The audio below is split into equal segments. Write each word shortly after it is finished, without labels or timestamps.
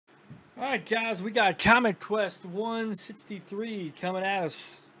All right, guys, we got Comic Quest 163 coming at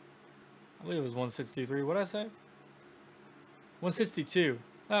us. I believe it was 163. What did I say? 162.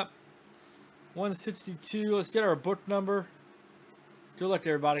 Up. 162. Let's get our book number. Good luck,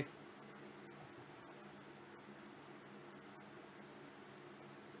 everybody.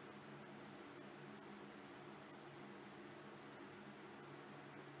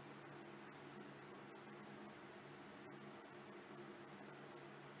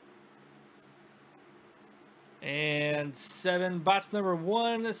 And 7, box number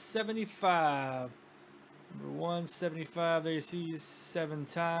 175. Number 175, there you see 7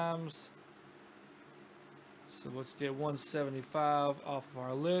 times. So let's get 175 off of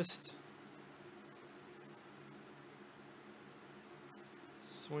our list.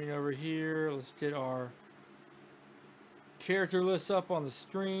 Swing over here. Let's get our character list up on the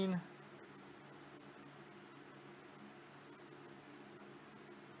screen.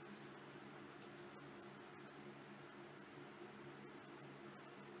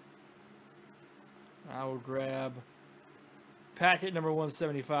 I will grab packet number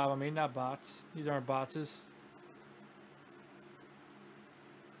 175. I mean, not bots. These aren't botses.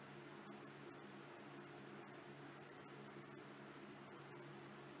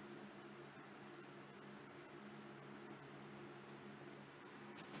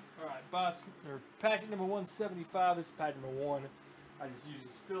 All right, bots or packet number 175. This is packet number 1. I just use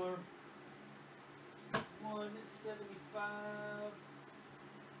this filler. 175.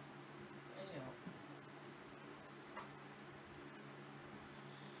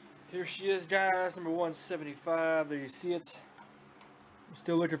 Here she is, guys, number 175. There you see it. I'm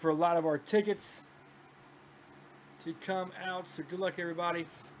still looking for a lot of our tickets to come out, so good luck, everybody.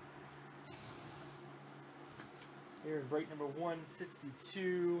 Here in break number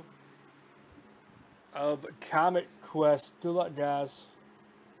 162 of Comic Quest. Good luck, guys.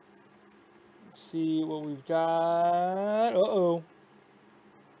 Let's see what we've got. Uh-oh.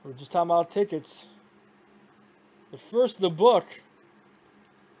 We're just talking about tickets. But first, the book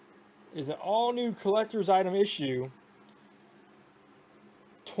is an all-new collector's item issue.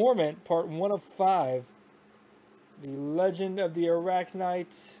 Torment, part 1 of 5. The Legend of the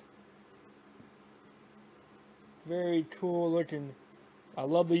Arachnite. Very cool looking. I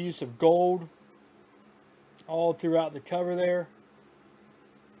love the use of gold all throughout the cover there.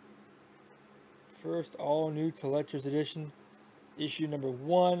 First all-new collector's edition. Issue number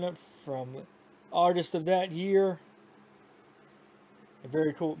 1 from August of that year. A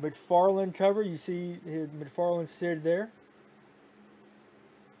very cool McFarlane cover. You see McFarlane Sid there.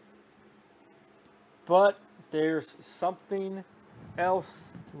 But there's something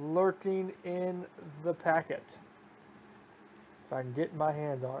else lurking in the packet. If I can get my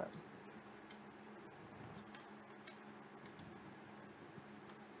hand on it.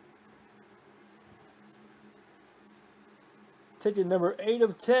 Ticket number 8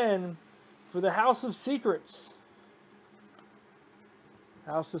 of 10 for the House of Secrets.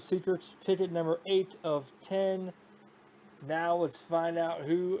 House of Secrets, ticket number 8 of 10. Now let's find out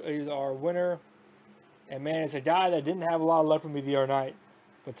who is our winner. And man, it's a guy that didn't have a lot of luck with me the other night.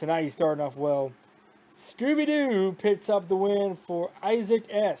 But tonight he's starting off well. Scooby-Doo picks up the win for Isaac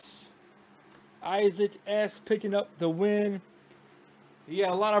S. Isaac S picking up the win. He had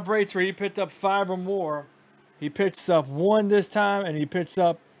a lot of breaks where he picked up 5 or more. He picks up 1 this time, and he picks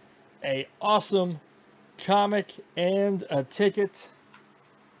up a awesome comic and a ticket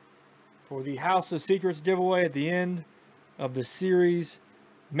for the House of Secrets giveaway at the end of the series.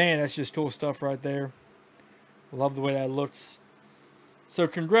 Man, that's just cool stuff right there. Love the way that looks. So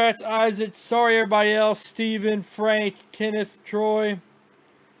congrats, Isaac. Sorry, everybody else. Steven, Frank, Kenneth, Troy.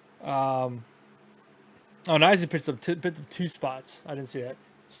 Oh, and Isaac picked up 2 spots. I didn't see that.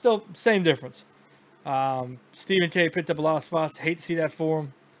 Still, same difference. Stephen K picked up a lot of spots. Hate to see that for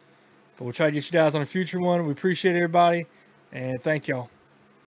him. But we'll try to get you guys on a future one. We appreciate everybody. And thank y'all.